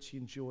security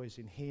and joys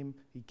in him.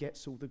 He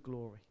gets all the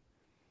glory.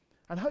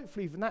 And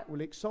hopefully even that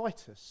will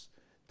excite us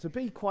to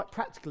be quite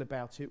practical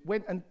about it.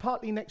 And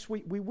partly next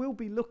week, we will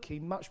be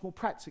looking much more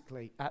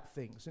practically at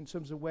things in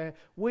terms of where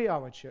we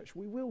are a church.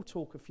 We will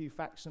talk a few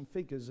facts and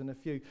figures and a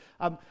few.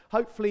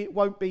 Hopefully it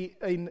won't be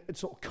in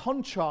sort of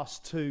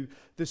contrast to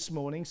this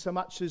morning so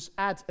much as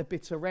add a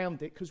bit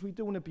around it, because we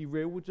do want to be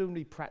real, we do want to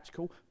be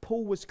practical.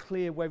 Paul was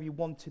clear where he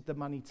wanted the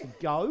money to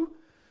go,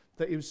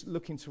 that he was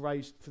looking to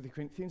raise for the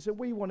Corinthians. So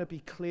we want to be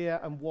clear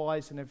and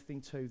wise and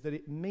everything too, that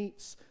it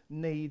meets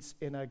needs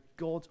in a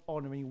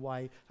God-honouring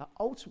way that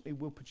ultimately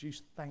will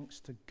produce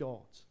thanks to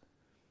God.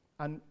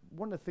 And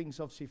one of the things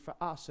obviously for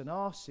us and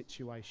our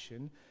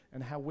situation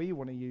and how we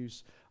want to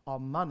use our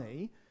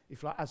money,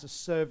 if like as a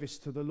service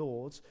to the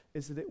Lord,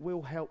 is that it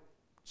will help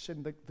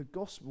send the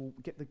gospel,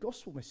 get the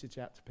gospel message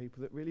out to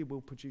people that really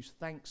will produce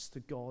thanks to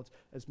God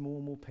as more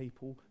and more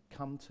people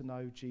come to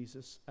know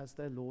Jesus as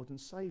their Lord and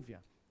Saviour.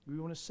 We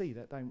want to see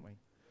that, don't we?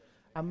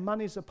 And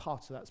money is a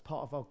part of that. It's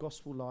part of our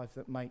gospel life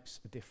that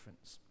makes a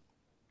difference.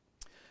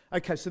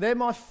 Okay, so they're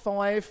my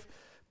 5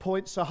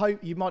 points. I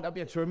hope you might not be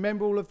able to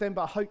remember all of them,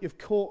 but I hope you've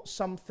caught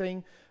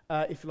something,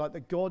 if you like,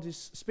 that God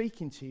is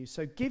speaking to you.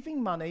 So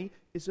giving money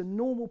is a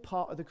normal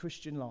part of the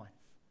Christian life.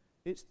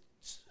 It's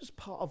just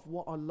part of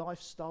what our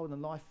lifestyle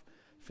and life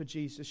for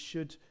Jesus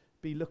should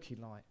be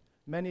looking like.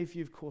 Many of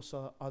you, of course,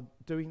 are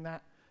doing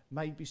that.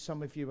 Maybe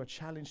some of you are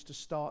challenged to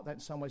start that in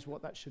some ways,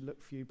 what that should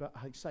look for you. But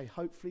I say,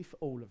 hopefully for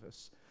all of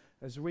us,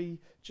 as we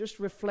just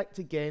reflect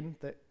again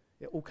that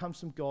it all comes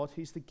from God.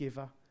 He's the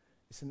giver.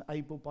 It's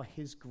enabled by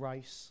his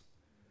grace.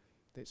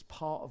 That it's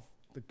part of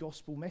the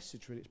gospel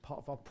message, really. It's part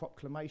of our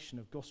proclamation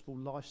of gospel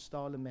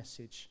lifestyle and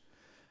message.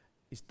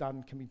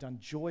 Can be done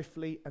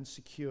joyfully and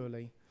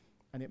securely,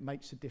 and it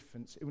makes a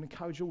difference. It will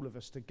encourage all of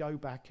us to go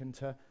back and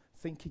to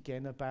think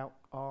again about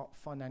our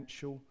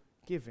financial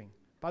giving,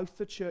 both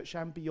the church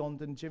and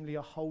beyond, and generally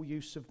our whole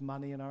use of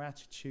money and our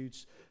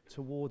attitudes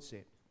towards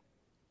it.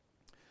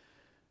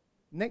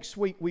 Next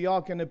week, we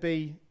are going to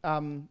be,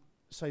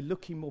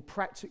 looking more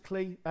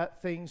practically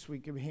at things. We're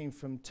going to be hearing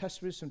from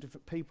testimonies from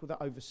different people that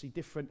oversee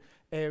different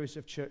areas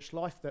of church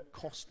life that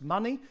cost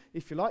money,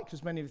 if you like,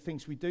 because many of the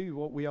things we do,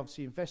 what we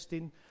obviously invest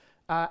in.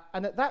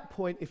 And at that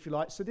point, if you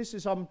like, so this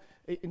is,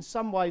 in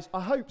some ways, I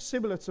hope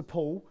similar to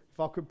Paul, if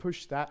I could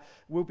push that,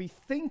 we'll be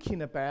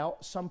thinking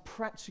about some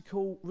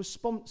practical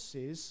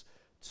responses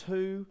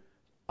to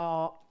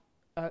our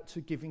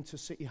to giving to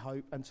City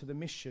Hope and to the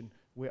mission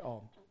we're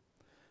on.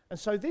 And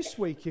so this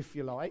week, if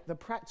you like, the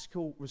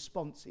practical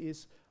response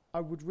is, I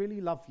would really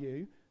love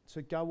you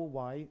to go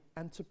away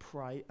and to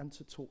pray and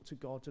to talk to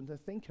God and to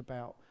think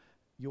about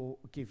your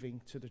giving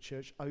to the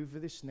church over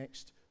this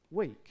next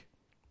week.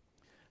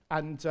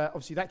 And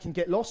obviously that can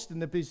get lost in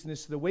the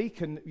business of the week,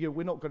 and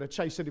we're not going to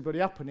chase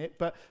anybody up on it,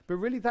 but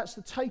really that's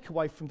the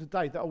takeaway from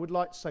today that I would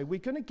like to say. We're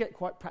going to get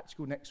quite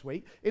practical next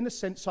week. In a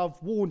sense,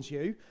 I've warned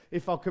you,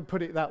 if I could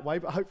put it that way,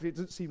 but hopefully it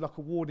doesn't seem like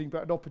a warning,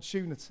 but an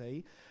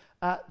opportunity,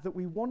 that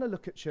we want to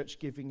look at church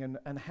giving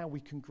and how we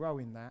can grow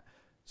in that.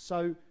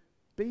 So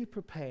be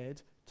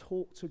prepared,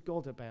 talk to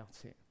God about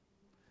it.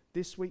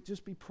 This week,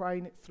 just be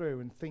praying it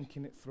through and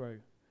thinking it through.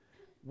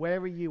 Where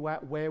are you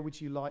at? Where would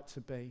you like to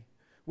be?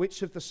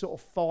 which of the sort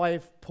of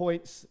 5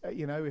 points,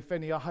 if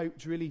any, I hope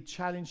really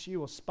challenged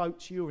you or spoke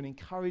to you and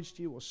encouraged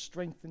you or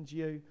strengthened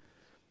you.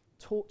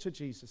 Talk to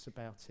Jesus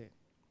about it.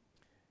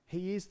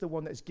 He is the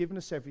one that's given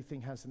us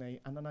everything, hasn't he?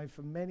 And I know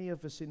for many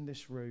of us in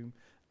this room,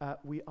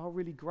 we are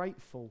really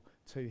grateful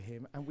to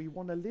him and we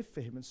want to live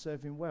for him and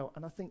serve him well.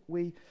 And I think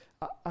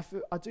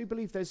I do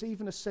believe there's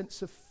even a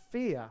sense of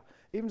fear.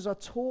 Even as I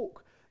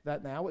talk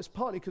that now, it's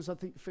partly because I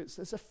think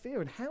there's a fear.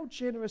 And how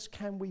generous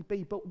can we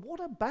be? But what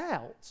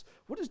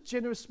does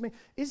generous mean?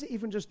 Is it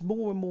even just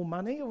more and more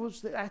money? Or is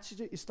the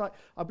attitude? It's like,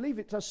 I believe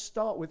it does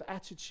start with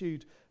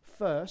attitude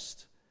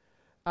first.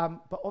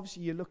 But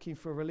obviously you're looking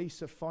for a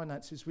release of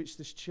finances, which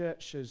this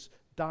church has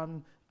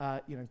done,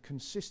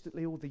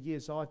 consistently all the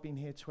years I've been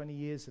here, 20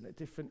 years, and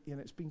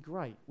it's been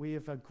great. We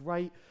have a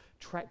great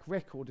track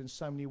record in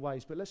so many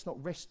ways, but let's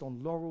not rest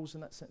on laurels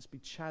in that sense, be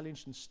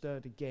challenged and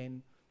stirred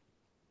again.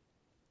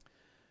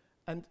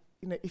 And,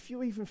 if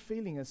you're even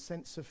feeling a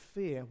sense of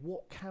fear,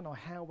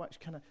 how much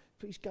can I,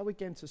 please go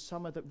again to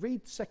some of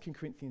read 2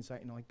 Corinthians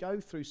 8:9, go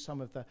through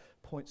some of the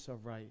points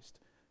I've raised.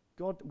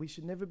 God, we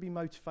should never be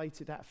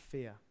motivated out of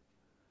fear.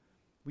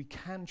 We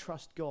can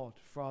trust God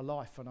for our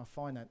life and our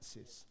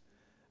finances.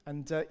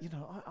 And,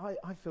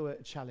 I feel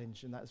a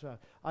challenge in that as well.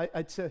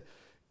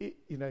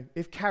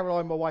 If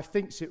Caroline, my wife,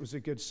 thinks it was a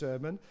good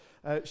sermon,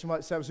 she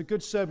might say, it was a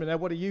good sermon, now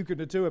what are you going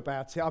to do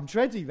about it? I'm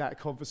dreading that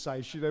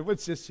conversation.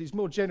 She's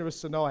more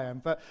generous than I am.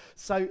 But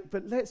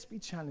let's be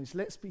challenged.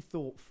 Let's be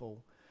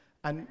thoughtful.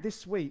 And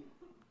this week,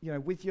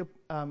 with your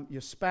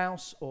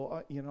spouse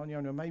or, on your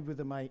own, or maybe with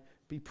a mate,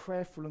 be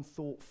prayerful and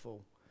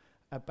thoughtful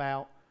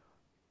about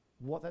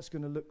what that's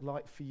going to look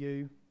like for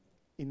you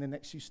in the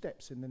next few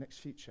steps, in the next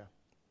future.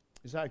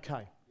 Is that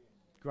okay?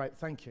 Great,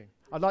 thank you.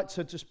 I'd like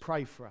to just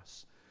pray for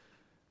us,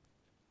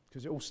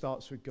 because it all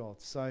starts with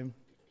God. So,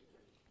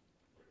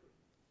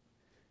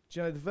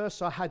 the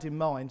verse I had in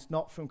mind,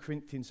 not from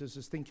Corinthians, as I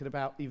was thinking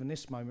about even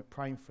this moment,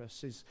 praying for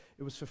us, is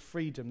it was for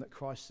freedom that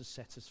Christ has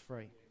set us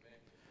free.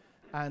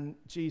 Amen. And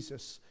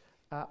Jesus,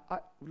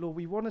 Lord,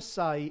 we want to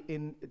say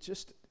in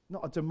just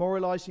not a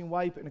demoralizing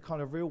way, but in a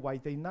kind of real way,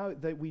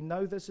 we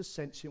know there's a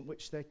sense in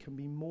which there can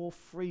be more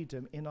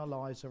freedom in our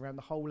lives around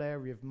the whole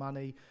area of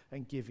money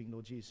and giving,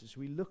 Lord Jesus.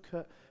 We look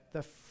at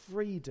the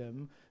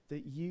freedom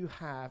that you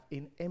have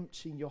in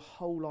emptying your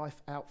whole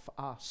life out for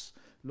us,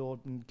 Lord,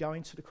 and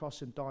going to the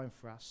cross and dying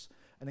for us,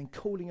 and then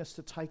calling us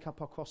to take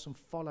up our cross and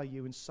follow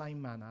you in the same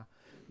manner,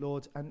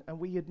 Lord. And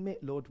we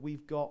admit, Lord,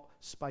 we've got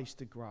space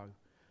to grow.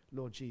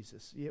 Lord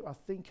Jesus, I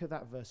think of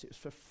that verse. It's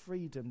for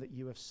freedom that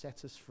you have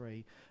set us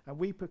free. And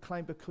we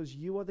proclaim, because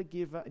you are the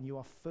giver and you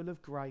are full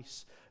of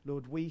grace,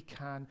 Lord, we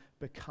can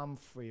become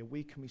free, and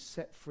we can be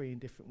set free in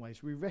different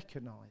ways. We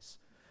recognize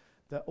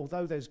that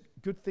although there's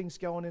good things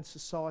going on in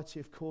society,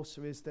 of course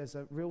there's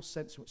a real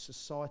sense in which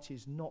society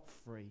is not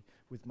free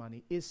with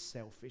money, is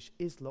selfish,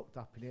 is locked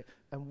up in it,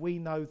 and we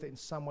know that in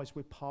some ways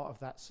we're part of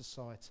that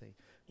society.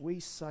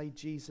 We say,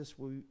 Jesus,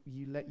 will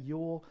you let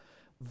your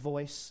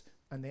voice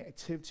and the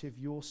activity of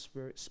your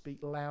Spirit speak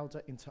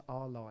louder into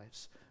our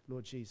lives,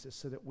 Lord Jesus,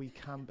 so that we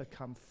can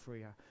become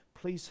freer.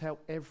 Please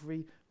help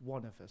every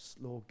one of us,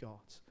 Lord God.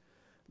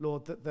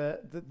 Lord, that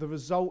the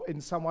result in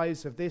some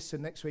ways of this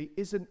and next week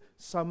isn't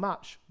so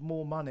much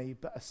more money,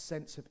 but a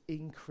sense of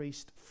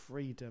increased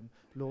freedom,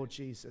 Lord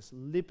Jesus.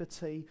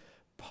 Liberty,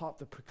 part of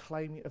the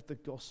proclaiming of the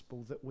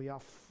gospel, that we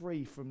are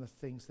free from the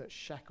things that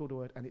shackle the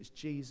word, and it's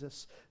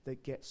Jesus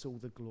that gets all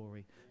the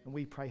glory. And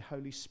we pray,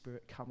 Holy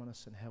Spirit, come on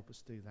us and help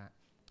us do that.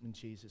 In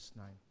Jesus'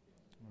 name.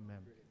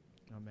 Amen.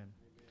 Amen.